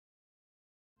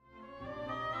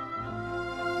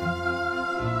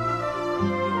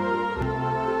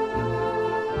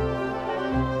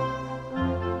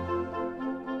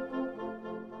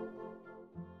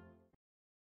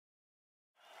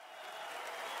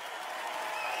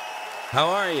How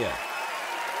are you?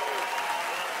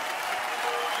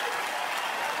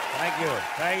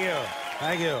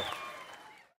 Thank you.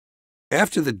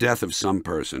 After the death of some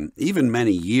person, even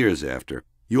many years after,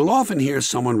 you'll often hear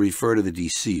someone refer to the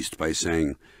deceased by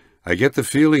saying, "I get the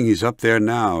feeling he's up there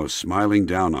now, smiling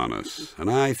down on us, and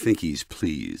I think he's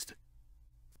pleased."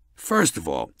 First of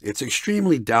all, it's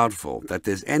extremely doubtful that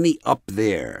there's any up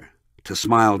there to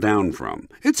smile down from.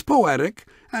 It's poetic,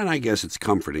 and I guess it's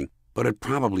comforting, but it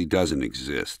probably doesn't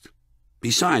exist.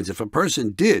 Besides, if a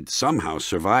person did somehow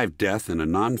survive death in a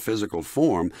non-physical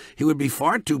form, he would be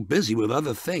far too busy with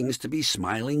other things to be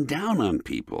smiling down on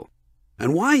people.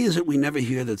 And why is it we never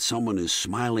hear that someone is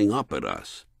smiling up at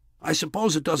us? I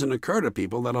suppose it doesn't occur to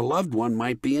people that a loved one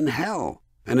might be in hell,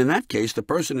 and in that case the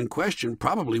person in question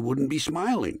probably wouldn't be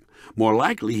smiling. More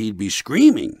likely he'd be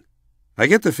screaming. I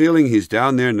get the feeling he's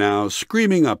down there now,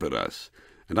 screaming up at us,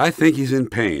 and I think he's in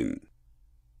pain.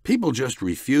 People just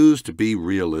refuse to be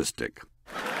realistic.